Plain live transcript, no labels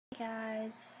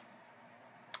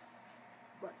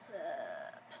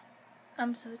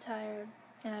I'm so tired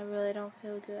and I really don't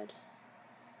feel good,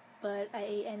 but I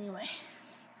ate anyway.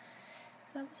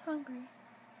 I was hungry.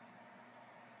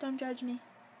 Don't judge me.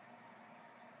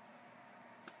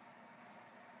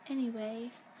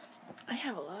 Anyway, I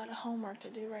have a lot of homework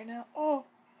to do right now. Oh!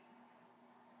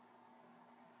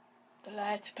 The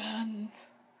light burns.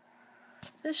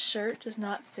 This shirt does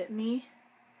not fit me.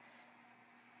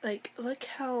 Like, look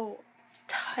how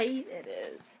tight it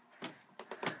is.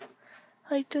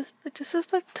 Like, does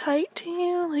this look tight to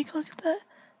you? Like, look at that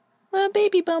little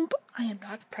baby bump. I am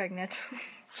not pregnant.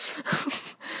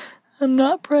 I'm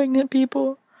not pregnant,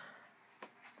 people.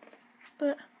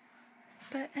 But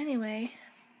anyway,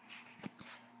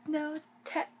 no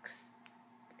text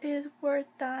is worth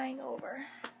dying over.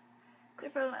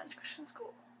 Clifford Lance Christian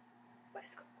School. My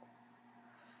school.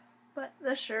 But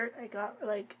this shirt I got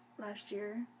like last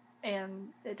year, and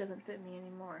it doesn't fit me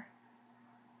anymore.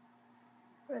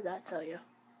 What does that tell you?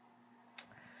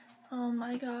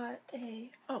 I got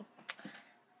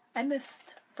I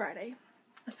missed Friday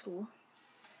at school,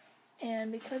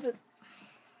 and because the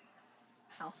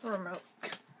remote.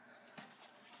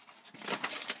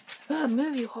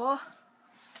 Move you, whore.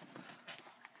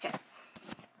 Okay.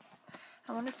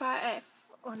 I wonder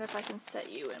if I can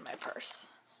set you in my purse.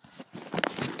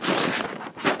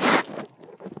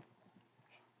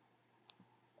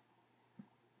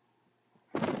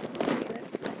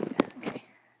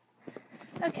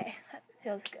 Okay, that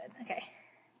feels good. Okay.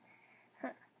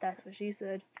 That's what she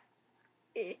said.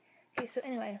 Okay, so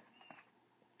anyway,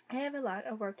 I have a lot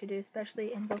of work to do,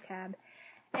 especially in vocab,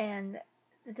 and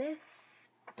this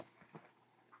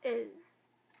is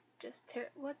just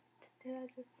what did I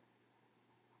just...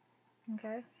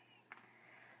 Okay.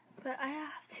 But I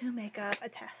have to make up a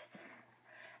test,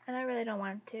 and I really don't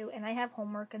want to, and I have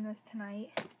homework in this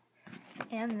tonight,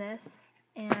 and this,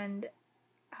 and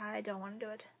I don't want to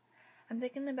do it. I'm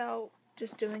thinking about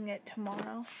just doing it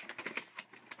tomorrow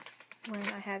when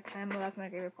I have time. Well, that's my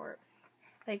grade report.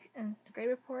 Like, in the grade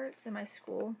reports in my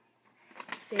school,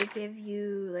 they give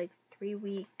you like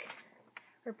 3-week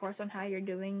reports on how you're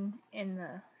doing in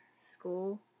the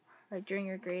school, like during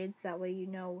your grades. That way you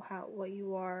know what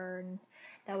you are, and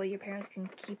that way your parents can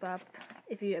keep up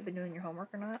if you have been doing your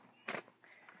homework or not.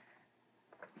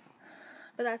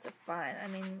 But that's fine. I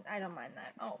mean, I don't mind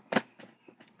that. Oh.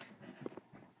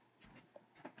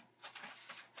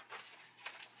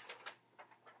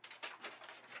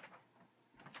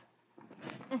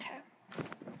 Okay.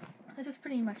 This is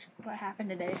pretty much what happened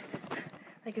today,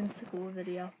 like in school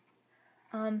video.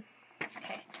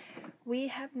 Okay. We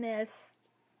have missed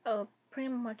pretty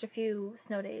much a few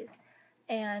snow days,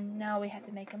 and now we have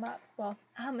to make them up. Well,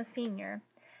 I'm a senior,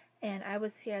 and I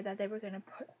was scared that they were gonna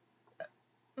put...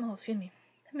 Oh, excuse me.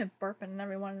 I've been burping in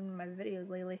every one of my videos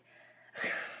lately.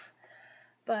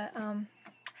 But,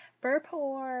 burp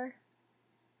whore.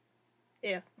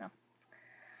 Yeah, no.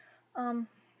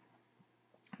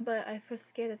 But I was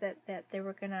scared that they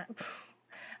were gonna...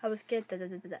 I was scared that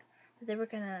they were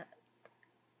gonna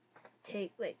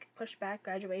push back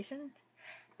graduation,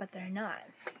 but they're not.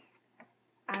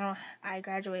 I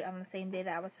graduate on the same day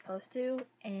that I was supposed to,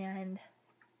 and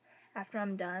after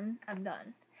I'm done, I'm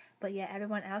done. But yeah,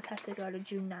 everyone else has to go to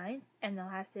June 9th, and the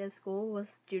last day of school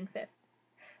was June 5th.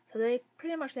 So they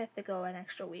pretty much have to go an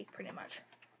extra week, pretty much.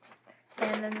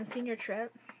 And then the senior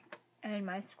trip in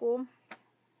my school,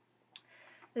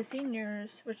 the seniors,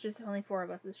 which is only 4 of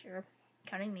us this year,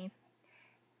 counting me,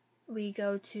 we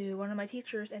go to one of my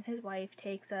teachers, and his wife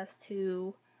takes us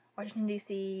to Washington,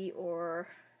 D.C. or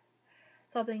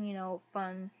something,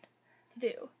 fun to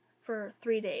do for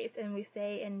 3 days. And we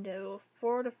stay in a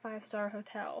 4 to 5 star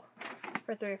hotel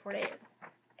for 3 or 4 days.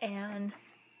 And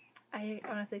I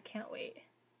honestly can't wait.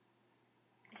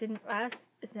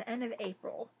 It's the end of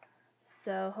April,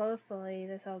 so hopefully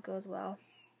this all goes well.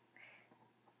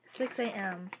 6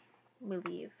 a.m. we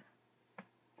leave.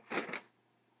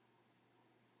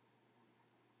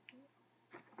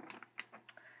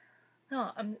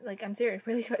 No, I'm serious.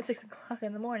 We leave at 6 o'clock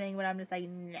in the morning, but I'm just like,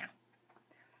 nah.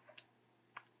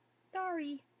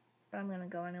 Sorry. But I'm gonna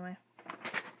go anyway.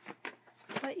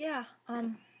 But yeah,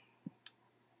 I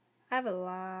have a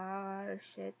lot of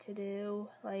shit to do.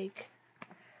 Like,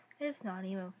 it's not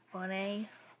even funny.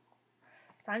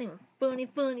 It's not even funny.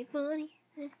 Funny.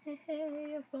 This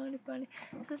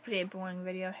is a pretty boring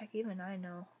video. Heck, even I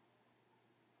know.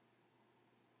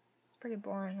 It's pretty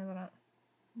boring, isn't it?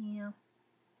 Yeah.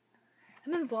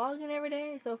 I've been vlogging every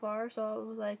day so far, so I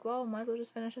was like, well, might as well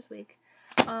just finish this week.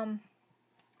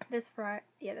 This Friday.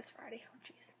 Oh,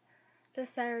 jeez. This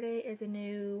Saturday is a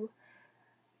new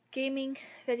gaming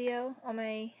video on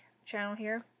my channel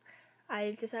here.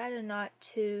 I decided not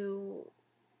to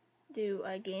do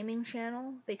a gaming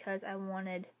channel because I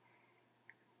wanted,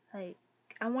 like,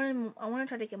 I want to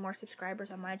try to get more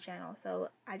subscribers on my channel, so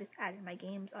I just added my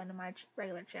games onto my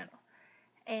regular channel.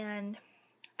 And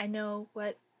I know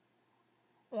what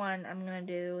one I'm gonna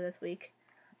do this week,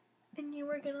 and you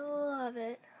are gonna love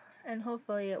it. And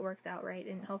hopefully it works out right,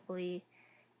 and hopefully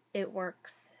it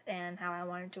works and how I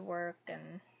want it to work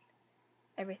and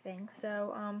everything.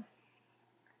 So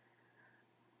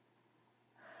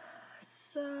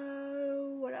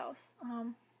what else?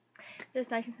 This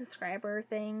 19 subscriber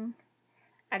thing,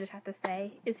 I just have to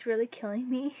say, it's really killing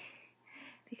me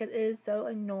because it is so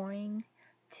annoying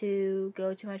to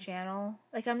go to my channel.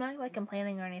 Like, I'm not, like,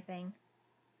 complaining or anything.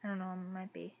 I don't know, I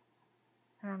might be.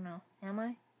 I don't know. Am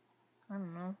I? I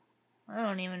don't know. I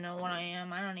don't even know what I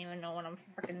am. I don't even know what I'm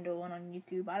freaking doing on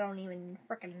YouTube. I don't even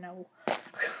freaking know.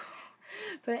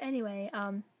 But anyway,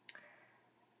 what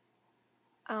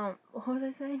was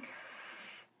I saying?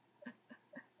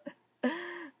 I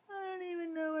don't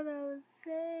even know what I was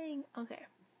saying. Okay.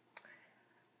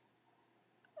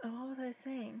 What was I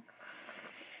saying?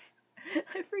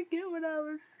 I forget what I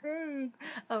was saying.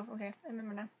 Oh, okay. I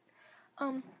remember now.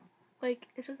 Like,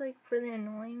 it's just, like, really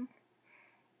annoying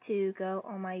to go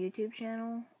on my YouTube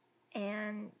channel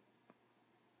and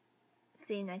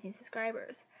see 19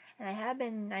 subscribers. And I have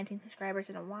been 19 subscribers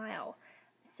in a while.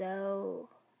 So,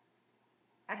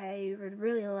 I would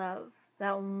really love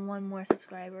that one more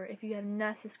subscriber. If you have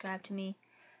not subscribed to me,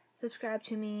 subscribe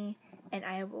to me, and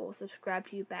I will subscribe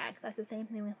to you back. That's the same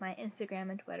thing with my Instagram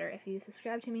and Twitter. If you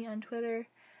subscribe to me on Twitter,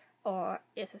 or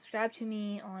subscribe to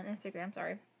me on Instagram,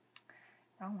 sorry,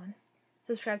 wrong one.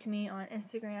 Subscribe to me on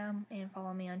Instagram and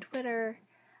follow me on Twitter.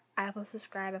 I will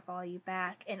subscribe and follow you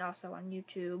back, and also on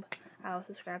YouTube. I will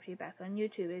subscribe to you back on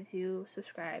YouTube if you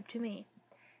subscribe to me.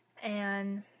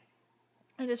 And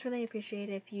I just really appreciate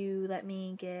if you let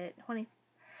me get 20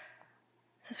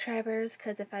 subscribers,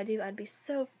 because if I do, I'd be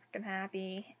so freaking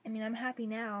happy. I mean, I'm happy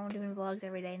now, I'm doing vlogs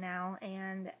every day now,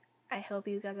 and I hope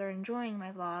you guys are enjoying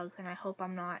my vlogs, and I hope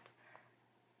I'm not,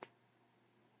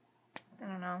 I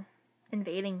don't know,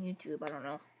 invading YouTube, I don't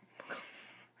know.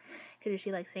 Because you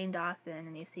see, like, Shane Dawson,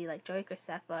 and you see, like, Joey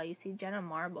Graceffa, you see Jenna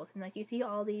Marbles, and, like, you see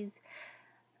all these,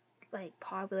 like,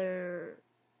 popular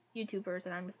YouTubers,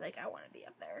 and I'm just like, I want to be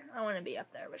up there. I want to be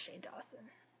up there with Shane Dawson.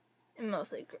 And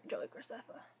mostly Joey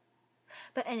Graceffa.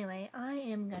 But anyway, I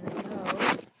am gonna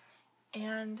go,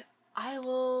 and I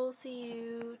will see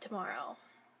you tomorrow.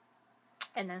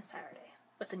 And then Saturday,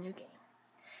 with a new game.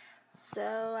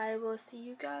 So, I will see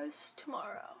you guys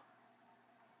tomorrow.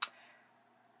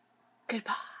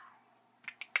 Goodbye.